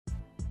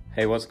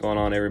Hey, what's going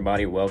on,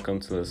 everybody? Welcome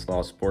to the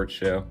Slaw Sports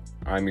Show.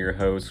 I'm your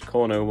host,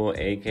 Cole Noble,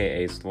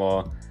 aka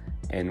Slaw,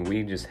 and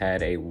we just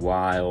had a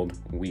wild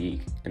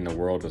week in the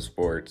world of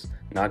sports.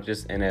 Not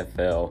just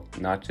NFL,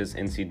 not just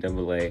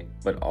NCAA,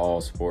 but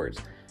all sports.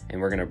 And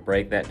we're going to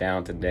break that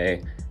down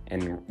today.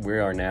 And we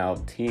are now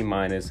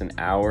T-minus an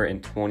hour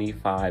and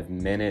 25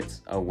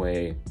 minutes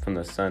away from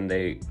the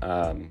Sunday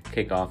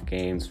kickoff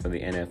games for the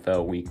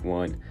NFL Week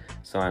 1.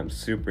 So I'm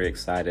super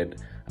excited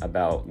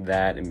about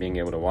that and being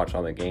able to watch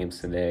all the games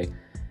today.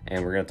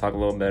 And we're going to talk a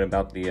little bit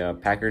about the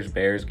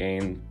Packers-Bears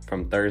game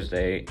from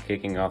Thursday,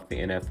 kicking off the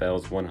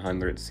NFL's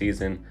 100th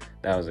season.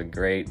 That was a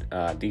great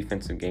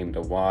defensive game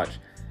to watch.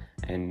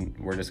 And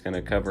we're just going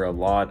to cover a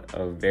lot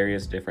of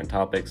various different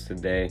topics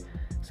today.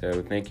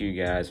 So thank you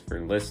guys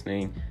for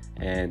listening.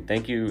 And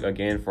thank you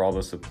again for all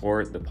the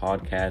support. The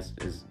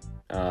podcast is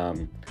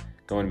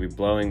going to be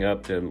blowing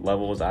up to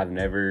levels I've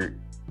never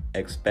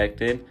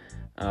expected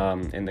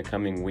in the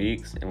coming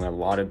weeks, and a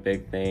lot of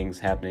big things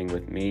happening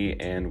with me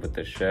and with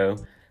the show.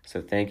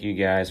 So thank you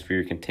guys for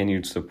your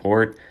continued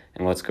support,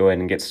 and let's go ahead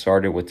and get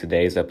started with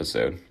today's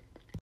episode.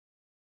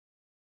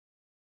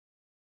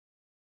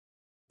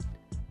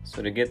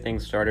 So to get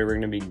things started, we're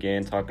going to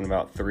begin talking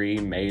about three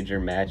major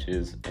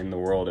matches in the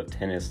world of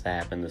tennis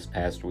that happened this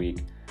past week.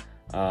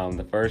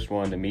 The first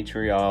one,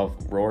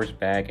 Dimitrov roars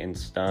back and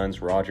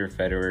stuns Roger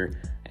Federer,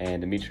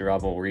 and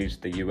Dimitrov will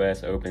reach the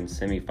U.S. Open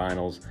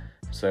semifinals.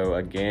 So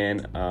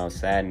again,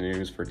 sad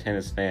news for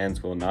tennis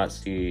fans. We'll not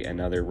see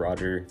another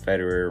Roger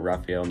Federer,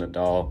 Rafael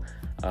Nadal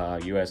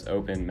U.S.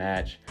 Open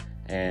match.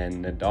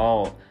 And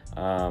Nadal,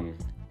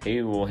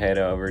 he will head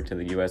over to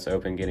the U.S.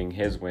 Open getting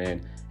his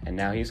win. And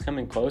now he's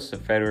coming close to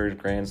Federer's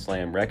Grand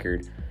Slam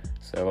record.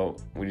 So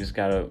we just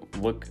got to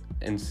look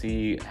and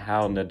see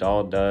how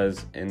Nadal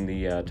does in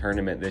the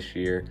tournament this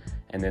year.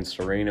 And then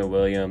Serena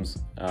Williams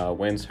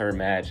wins her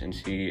match, and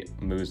she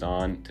moves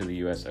on to the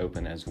U.S.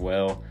 Open as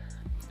well.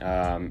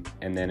 And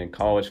then in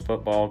college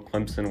football,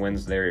 Clemson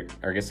wins their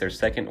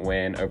second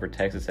win over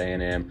Texas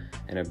A&M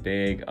in a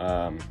big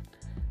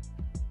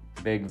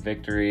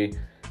victory.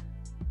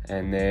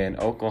 And then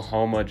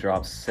Oklahoma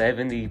drops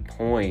 70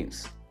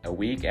 points a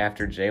week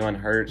after Jalen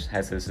Hurts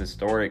has his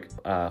historic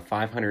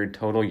 500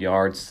 total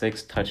yards,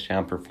 6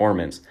 touchdown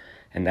performance.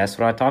 And that's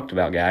what I talked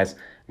about, guys.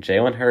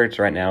 Jalen Hurts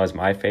right now is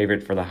my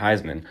favorite for the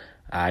Heisman.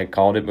 I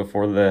called it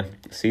before the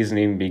season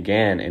even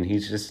began, and he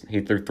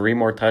threw 3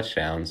 more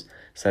touchdowns.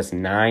 So that's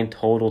 9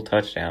 total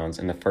touchdowns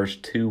in the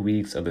first 2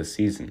 weeks of the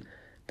season.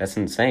 That's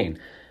insane.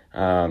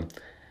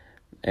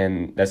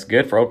 And that's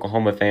good for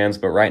Oklahoma fans,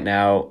 but right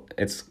now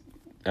it's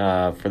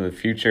for the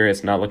future,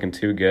 it's not looking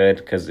too good,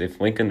 because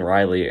if Lincoln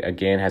Riley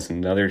again has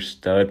another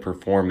stud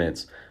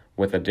performance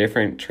with a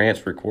different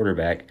transfer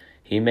quarterback,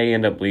 he may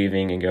end up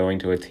leaving and going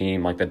to a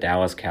team like the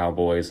Dallas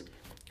Cowboys,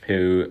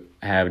 who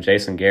have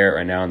Jason Garrett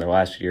right now in the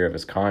last year of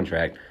his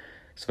contract.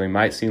 So we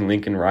might see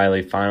Lincoln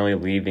Riley finally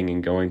leaving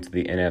and going to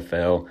the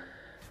NFL.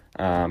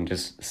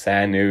 Just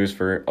sad news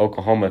for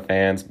Oklahoma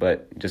fans,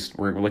 but just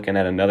we're looking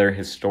at another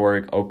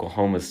historic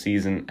Oklahoma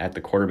season at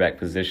the quarterback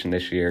position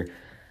this year.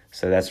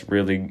 So that's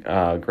really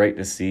great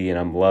to see, and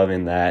I'm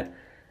loving that.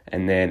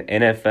 And then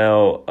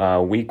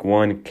NFL Week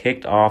 1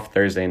 kicked off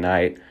Thursday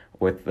night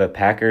with the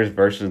Packers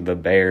versus the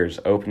Bears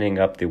opening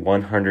up the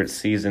 100th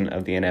season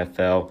of the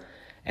NFL.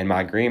 And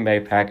my Green Bay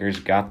Packers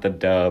got the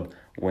dub,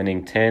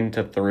 winning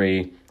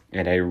 10-3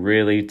 in a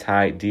really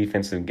tight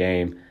defensive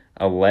game.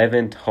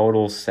 11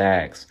 total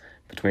sacks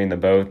between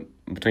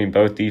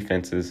both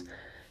defenses.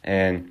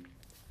 And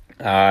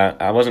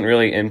I wasn't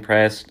really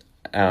impressed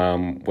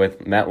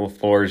with Matt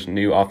LaFleur's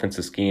new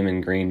offensive scheme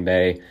in Green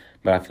Bay,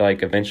 but I feel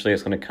like eventually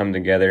it's going to come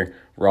together.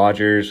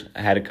 Rodgers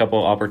had a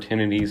couple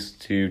opportunities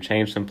to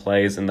change some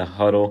plays in the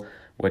huddle,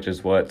 which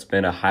is what's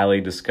been a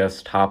highly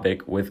discussed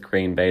topic with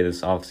Green Bay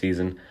this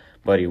offseason,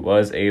 but he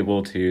was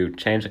able to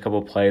change a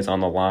couple plays on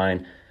the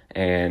line,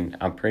 and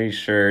I'm pretty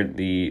sure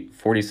the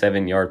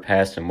 47-yard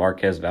pass to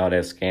Marquez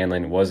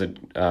Valdez-Scantling was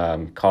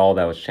a call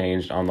that was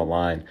changed on the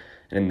line.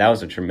 And that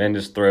was a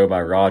tremendous throw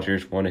by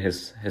Rodgers, one of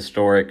his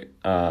historic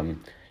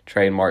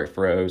trademark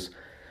throws.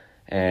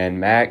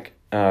 And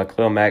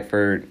Khalil Mack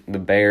for the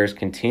Bears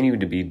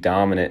continued to be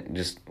dominant,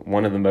 just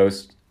one of the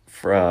most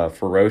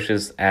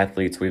ferocious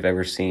athletes we've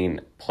ever seen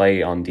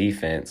play on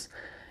defense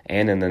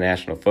and in the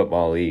National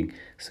Football League.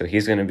 So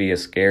he's going to be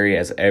as scary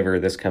as ever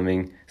this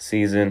coming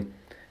season.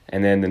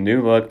 And then the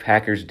new look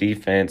Packers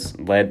defense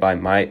led by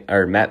Mike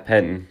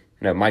Pettin,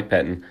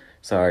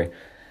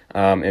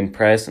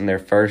 impressed in their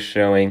first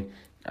showing.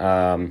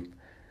 And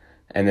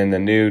then the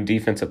new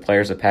defensive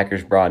players the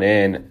Packers brought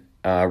in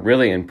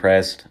really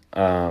impressed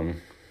in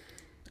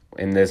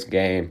this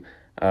game.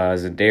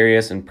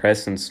 Zadarius and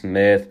Preston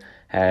Smith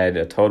had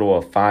a total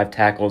of 5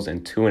 tackles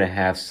and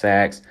 2.5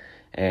 sacks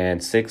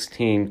and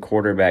 16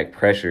 quarterback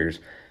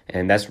pressures.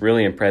 And that's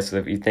really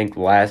impressive. You think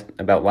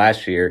about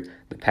last year,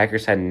 the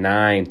Packers had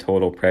 9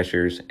 total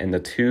pressures in the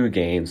 2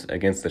 games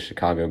against the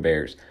Chicago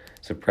Bears.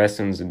 So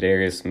Preston,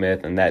 Zadarius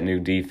Smith, and that new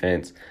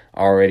defense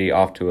already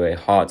off to a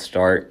hot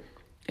start.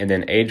 And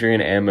then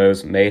Adrian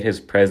Amos made his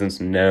presence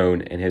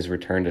known in his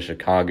return to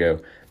Chicago,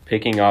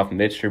 picking off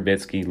Mitch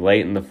Trubisky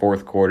late in the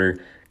fourth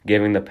quarter,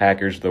 giving the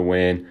Packers the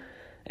win.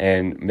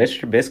 And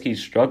Mitch Trubisky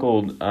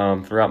struggled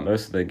throughout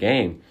most of the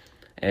game.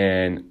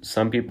 And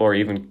some people are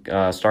even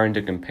starting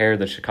to compare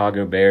the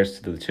Chicago Bears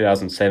to the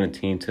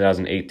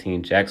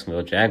 2017-2018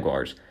 Jacksonville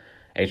Jaguars.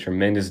 A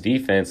tremendous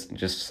defense,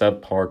 just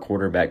subpar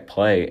quarterback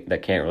play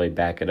that can't really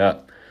back it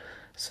up.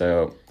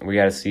 So we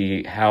got to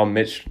see how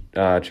Mitch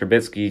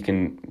Trubisky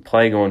can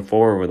play going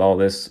forward with all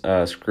this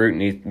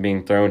scrutiny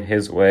being thrown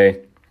his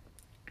way.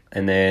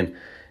 And then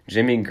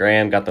Jimmy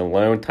Graham got the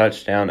lone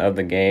touchdown of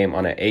the game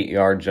on an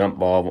 8-yard jump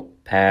ball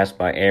pass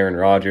by Aaron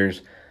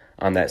Rodgers.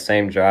 On that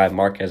same drive,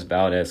 Marquez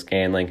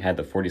Valdez-Scantling had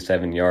the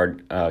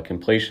 47-yard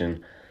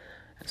completion.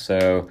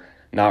 So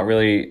not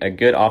really a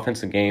good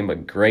offensive game,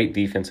 but great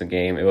defensive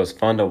game. It was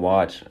fun to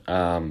watch.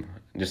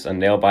 Just a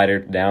nail-biter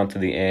down to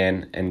the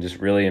end, and just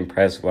really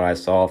impressed what I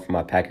saw from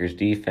my Packers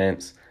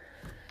defense.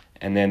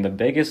 And then the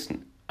biggest,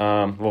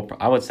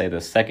 I would say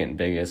the second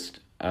biggest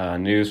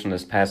news from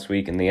this past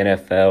week in the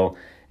NFL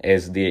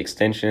is the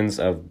extensions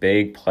of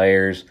big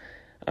players,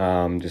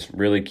 just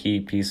really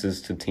key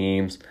pieces to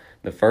teams.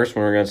 The first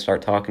one we're going to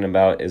start talking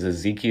about is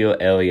Ezekiel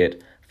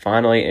Elliott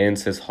finally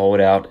ends his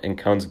holdout and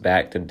comes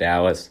back to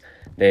Dallas.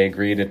 They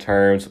agreed to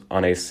terms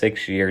on a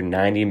 6-year,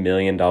 $90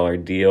 million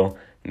deal,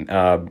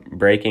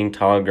 breaking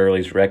Todd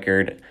Gurley's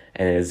record,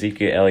 and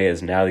Ezekiel Elliott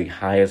is now the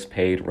highest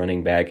paid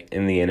running back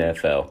in the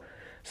NFL.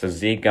 So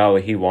Zeke got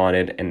what he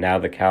wanted, and now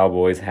the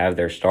Cowboys have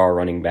their star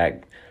running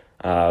back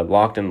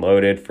locked and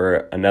loaded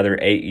for another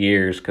 8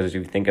 years, because if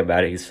you think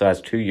about it, he still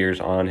has 2 years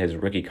on his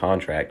rookie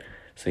contract.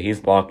 So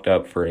he's locked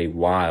up for a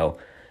while.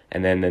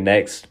 And then the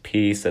next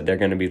piece that they're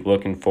going to be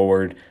looking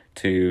forward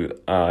to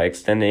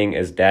extending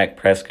is Dak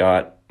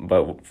Prescott.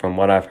 But from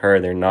what I've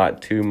heard, they're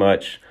not too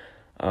much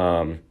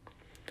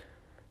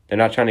they're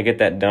not trying to get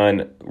that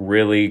done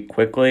really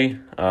quickly.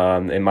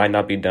 It might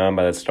not be done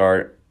by the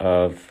start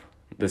of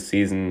the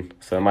season,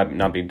 so it might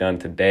not be done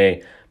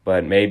today,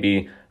 but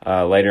maybe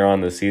later on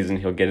in the season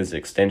he'll get his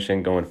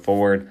extension going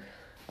forward.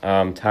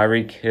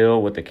 Tyreek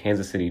Hill with the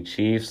Kansas City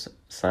Chiefs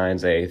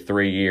signs a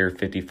 3-year,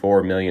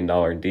 $54 million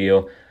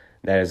deal.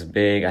 That is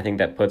big. I think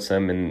that puts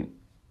him in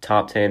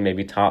top 10,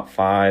 maybe top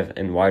 5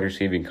 in wide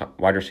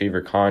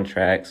receiver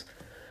contracts.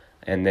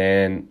 And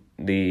then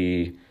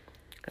the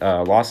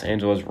Los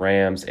Angeles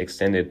Rams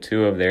extended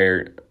 2 of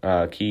their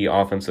key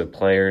offensive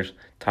players.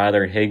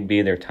 Tyler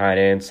Higbee, their tight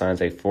end, signs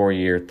a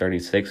 4-year,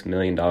 $36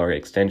 million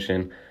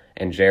extension.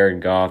 And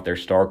Jared Goff, their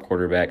star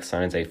quarterback,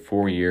 signs a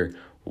 4-year,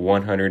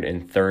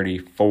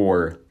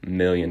 $134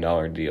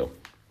 million deal.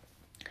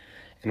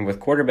 And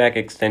with quarterback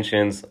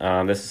extensions,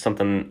 this is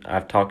something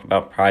I've talked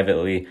about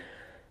privately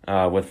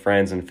with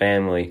friends and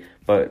family.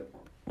 But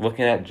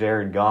looking at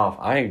Jared Goff,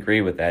 I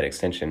agree with that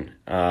extension.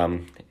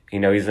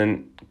 He's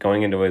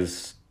going into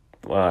his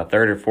 3rd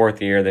or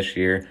 4th year this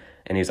year,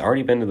 and he's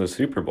already been to the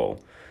Super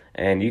Bowl.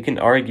 And you can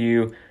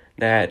argue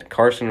that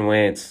Carson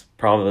Wentz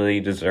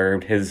probably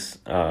deserved his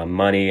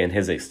money and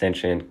his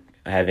extension,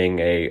 having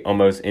a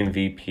almost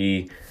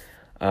MVP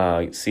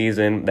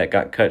season that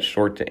got cut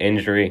short to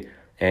injury.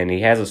 And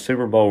he has a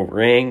Super Bowl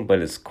ring, but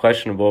it's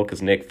questionable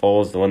because Nick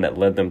Foles is the one that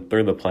led them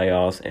through the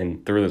playoffs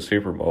and through the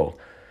Super Bowl.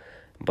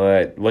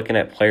 But looking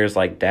at players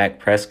like Dak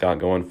Prescott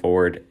going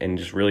forward and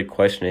just really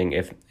questioning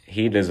if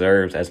he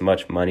deserves as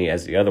much money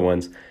as the other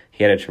ones.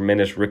 He had a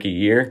tremendous rookie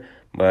year,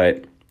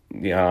 but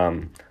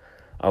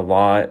a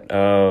lot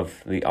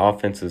of the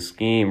offensive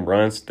scheme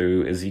runs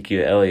through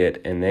Ezekiel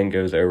Elliott and then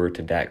goes over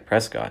to Dak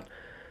Prescott.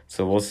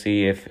 So we'll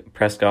see if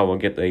Prescott will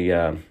get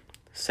the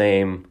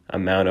same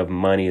amount of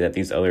money that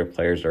these other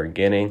players are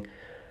getting.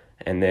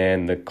 And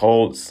then the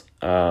Colts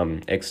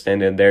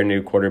extended their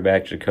new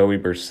quarterback, Jacoby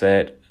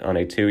Brissett, on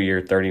a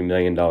 2-year, $30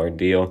 million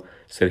deal.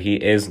 So he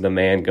is the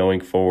man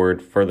going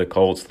forward for the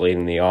Colts,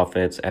 leading the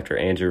offense after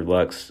Andrew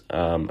Luck's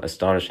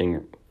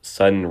astonishing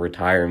sudden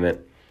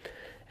retirement.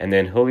 And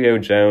then Julio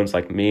Jones,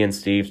 like me and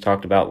Steve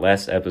talked about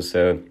last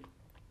episode,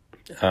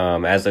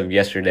 as of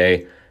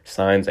yesterday,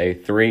 signs a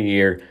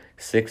 3-year,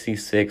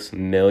 $66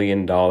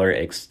 million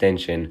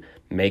extension,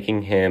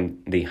 making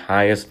him the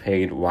highest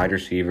paid wide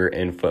receiver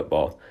in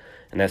football.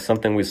 And that's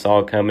something we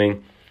saw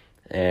coming,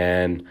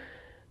 and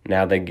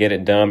now they get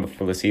it done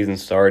before the season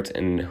starts,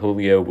 and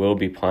Julio will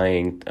be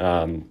playing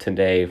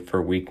today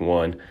for week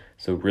 1.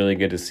 So really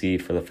good to see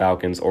for the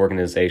Falcons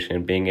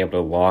organization being able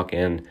to lock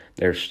in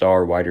their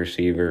star wide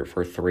receiver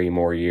for 3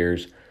 more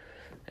years.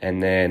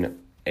 And then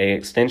an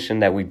extension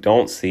that we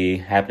don't see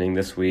happening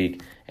this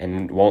week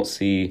and won't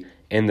see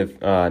in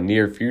the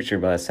near future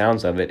by the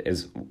sounds of it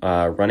is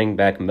running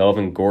back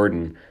Melvin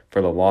Gordon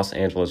for the Los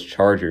Angeles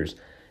Chargers.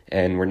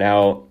 And we're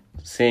now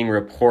seeing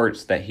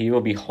reports that he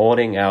will be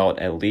holding out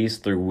at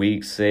least through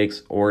week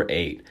 6 or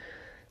 8.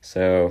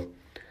 So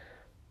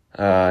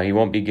he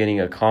won't be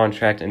getting a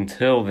contract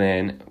until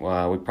then.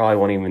 We probably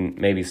won't even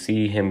maybe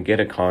see him get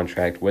a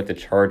contract with the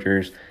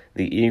Chargers.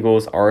 The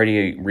Eagles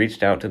already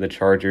reached out to the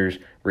Chargers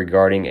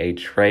regarding a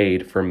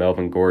trade for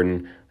Melvin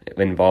Gordon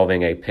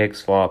involving a pick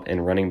swap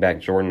and running back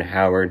Jordan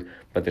Howard,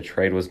 but the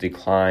trade was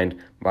declined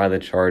by the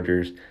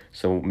Chargers.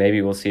 So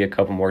maybe we'll see a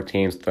couple more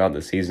teams throughout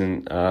the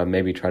season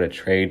maybe try to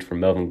trade for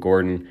Melvin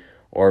Gordon,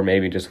 or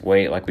maybe just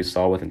wait like we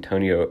saw with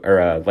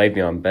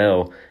Le'Veon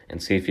Bell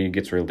and see if he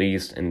gets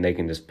released and they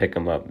can just pick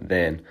him up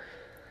then.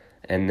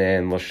 And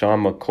then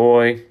LaShawn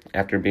McCoy,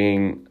 after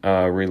being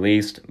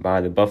released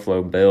by the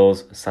Buffalo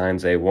Bills,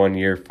 signs a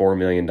 1-year, $4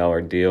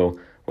 million deal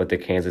with the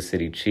Kansas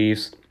City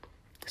Chiefs.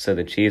 So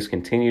the Chiefs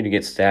continue to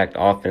get stacked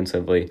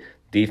offensively.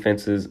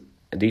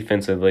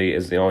 Defensively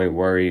is the only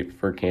worry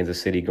for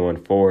Kansas City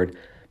going forward.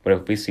 But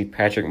if we see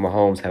Patrick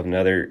Mahomes have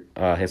another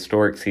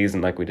historic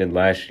season like we did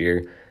last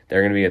year,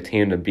 they're going to be a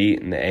team to beat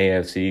in the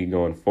AFC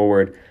going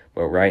forward.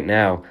 But right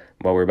now,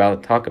 what we're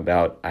about to talk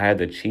about, I have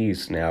the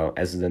Chiefs now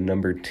as the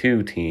number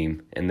 2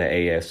 team in the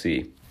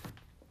AFC.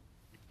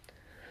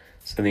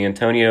 So the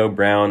Antonio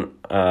Brown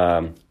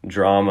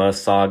drama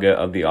saga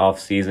of the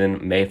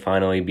offseason may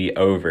finally be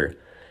over.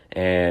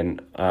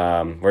 And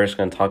we're just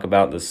going to talk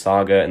about the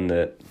saga and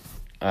the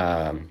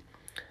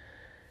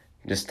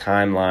just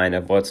timeline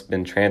of what's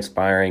been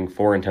transpiring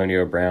for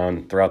Antonio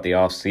Brown throughout the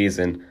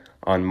offseason.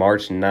 On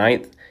March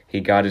 9th, he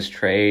got his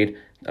trade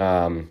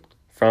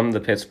from the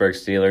Pittsburgh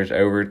Steelers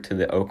over to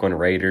the Oakland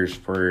Raiders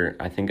for,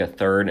 I think, a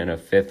 3rd and a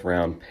 5th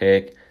round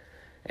pick.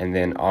 And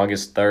then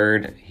August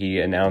 3rd, he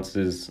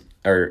announces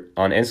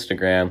on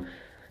Instagram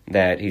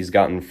that he's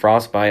gotten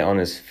frostbite on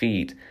his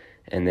feet.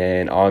 And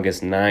then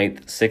August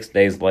 9th, 6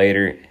 days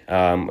later,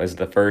 was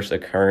the first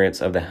occurrence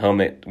of the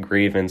helmet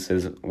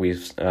grievances we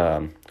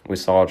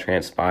saw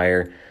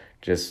transpire.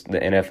 Just the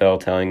NFL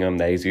telling him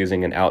that he's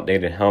using an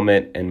outdated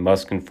helmet and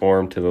must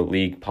conform to the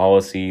league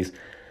policies.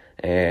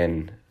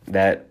 And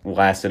that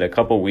lasted a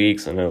couple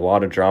weeks and a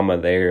lot of drama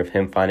there of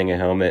him finding a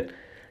helmet.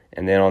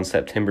 And then on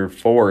September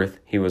 4th,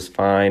 he was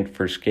fined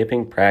for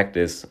skipping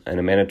practice and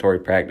a mandatory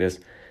practice,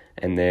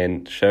 and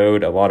then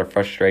showed a lot of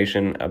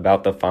frustration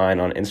about the fine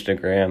on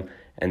Instagram.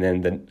 And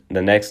then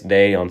the next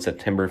day, on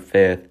September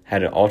 5th,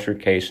 had an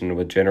altercation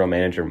with general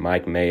manager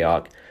Mike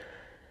Mayock.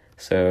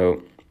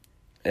 So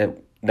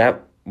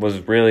that was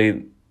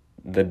really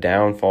the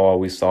downfall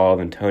we saw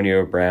of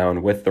Antonio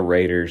Brown with the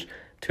Raiders.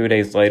 2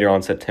 days later,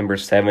 on September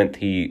 7th,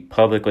 he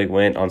publicly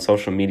went on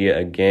social media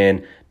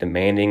again,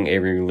 demanding a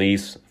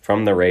release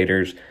from the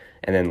Raiders.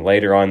 And then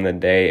later on in the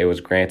day, it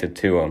was granted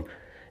to him.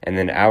 And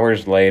then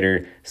hours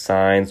later,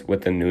 signs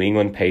with the New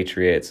England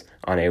Patriots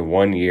on a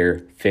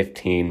 1-year,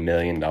 $15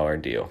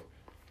 million deal.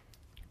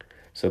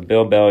 So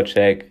Bill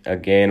Belichick,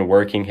 again,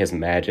 working his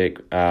magic.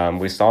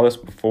 We saw this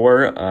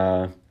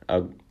before,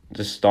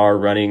 just star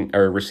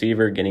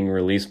receiver getting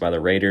released by the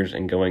Raiders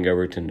and going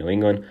over to New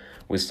England.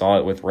 We saw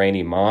it with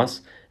Randy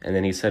Moss, and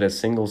then he set a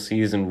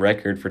single-season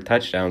record for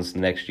touchdowns the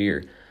next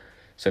year.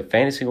 So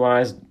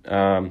fantasy-wise,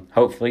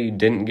 hopefully you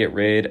didn't get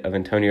rid of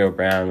Antonio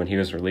Brown when he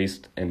was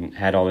released and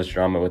had all this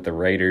drama with the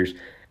Raiders,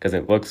 because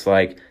it looks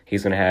like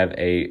he's going to have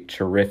a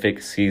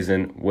terrific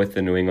season with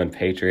the New England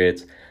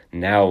Patriots,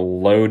 now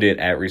loaded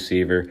at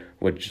receiver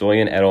with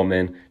Julian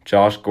Edelman,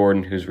 Josh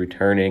Gordon, who's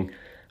returning,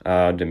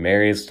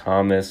 Demaryius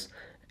Thomas,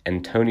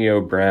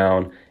 Antonio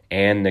Brown,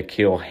 and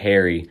N'Keal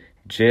Harry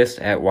just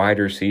at wide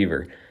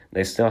receiver.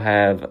 They still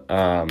have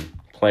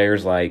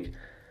players like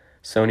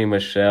Sony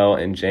Michel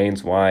and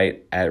James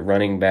White at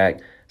running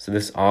back. So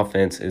this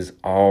offense is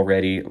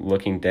already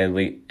looking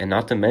deadly. And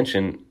not to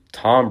mention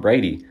Tom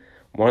Brady,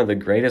 one of the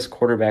greatest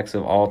quarterbacks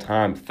of all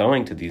time,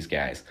 throwing to these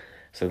guys.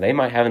 So they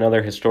might have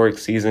another historic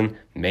season,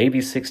 maybe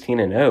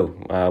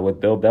 16-0 with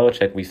Bill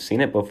Belichick. We've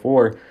seen it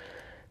before,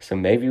 so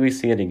maybe we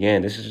see it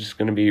again. This is just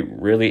going to be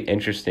really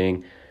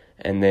interesting.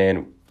 And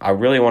then I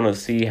really want to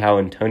see how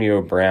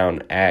Antonio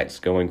Brown acts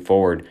going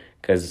forward,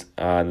 because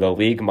the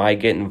league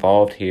might get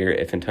involved here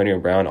if Antonio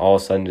Brown all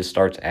of a sudden just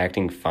starts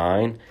acting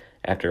fine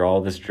after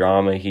all this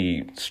drama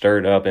he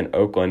stirred up in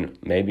Oakland.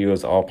 Maybe it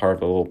was all part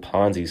of a little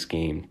Ponzi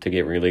scheme to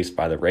get released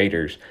by the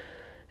Raiders.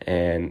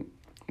 And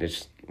we're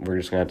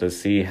just going to have to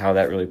see how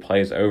that really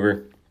plays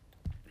over.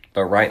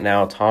 But right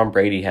now, Tom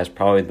Brady has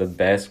probably the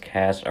best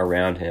cast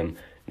around him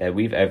that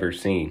we've ever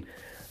seen.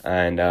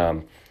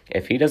 And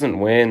if he doesn't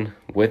win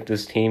with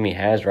this team he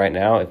has right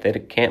now, if they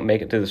can't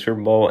make it to the Super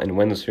Bowl and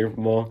win the Super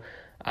Bowl,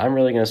 I'm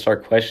really going to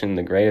start questioning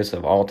the greatest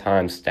of all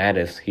time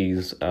status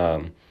he's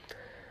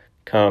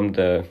come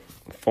to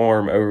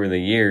form over the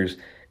years,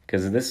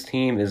 because this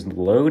team is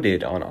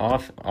loaded on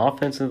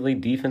offensively,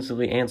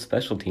 defensively, and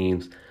special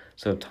teams.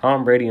 So if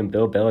Tom Brady and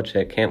Bill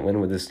Belichick can't win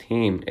with this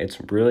team, it's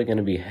really going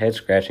to be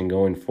head-scratching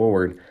going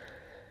forward.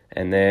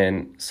 And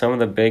then some of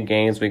the big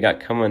games we got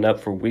coming up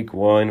for Week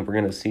 1, we're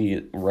going to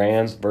see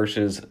Rams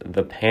versus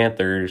the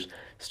Panthers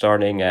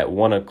starting at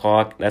 1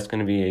 o'clock. That's going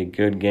to be a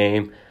good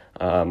game.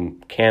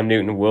 Cam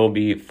Newton will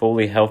be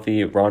fully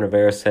healthy, Ron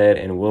Rivera said,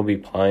 and will be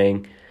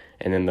playing.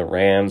 And then the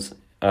Rams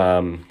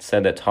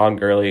said that Todd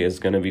Gurley is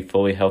going to be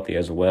fully healthy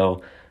as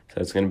well.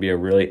 So it's going to be a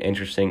really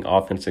interesting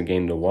offensive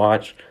game to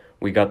watch.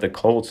 We got the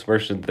Colts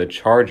versus the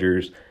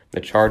Chargers. The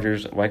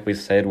Chargers, like we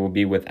said, will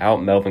be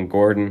without Melvin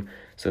Gordon.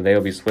 So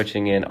they'll be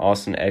switching in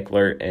Austin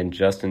Eckler and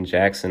Justin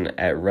Jackson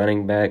at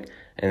running back.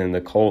 And then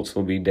the Colts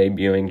will be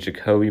debuting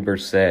Jacoby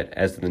Brissett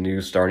as the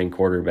new starting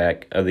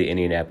quarterback of the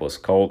Indianapolis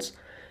Colts.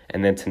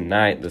 And then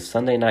tonight, the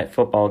Sunday Night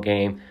Football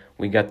game,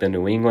 we got the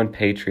New England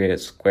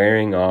Patriots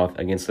squaring off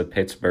against the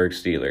Pittsburgh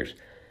Steelers.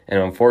 And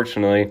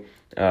unfortunately,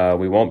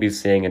 we won't be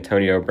seeing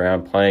Antonio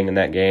Brown playing in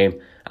that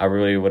game. I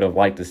really would have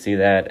liked to see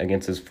that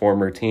against his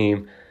former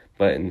team,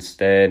 but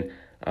instead,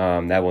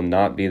 that will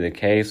not be the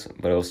case.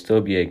 But it'll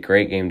still be a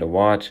great game to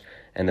watch,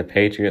 and the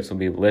Patriots will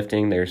be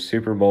lifting their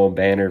Super Bowl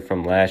banner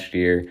from last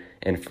year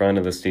in front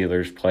of the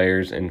Steelers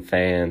players and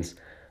fans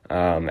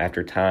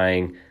after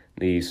tying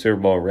the Super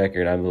Bowl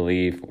record, I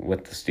believe,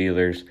 with the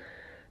Steelers.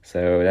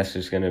 So that's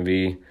just going to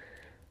be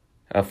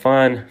a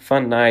fun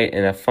night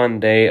and a fun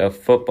day of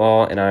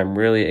football, and I'm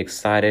really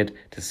excited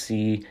to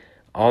see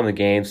all the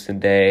games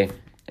today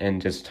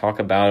and just talk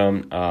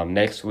about them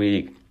next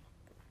week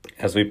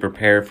as we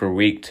prepare for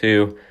week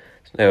 2.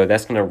 So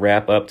that's going to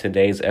wrap up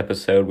today's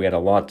episode. We had a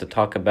lot to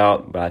talk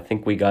about, but I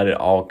think we got it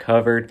all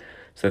covered.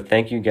 So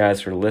thank you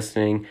guys for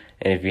listening,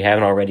 and if you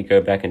haven't already,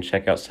 go back and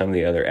check out some of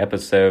the other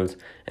episodes.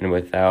 And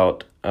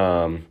without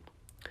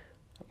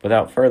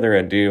further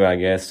ado, I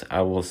guess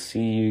I will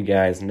see you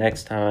guys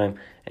next time,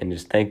 and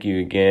just thank you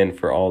again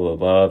for all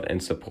the love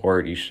and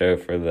support you show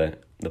for the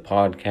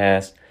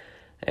podcast.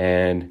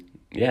 And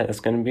yeah, that's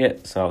going to be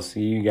it. So I'll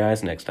see you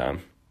guys next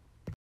time.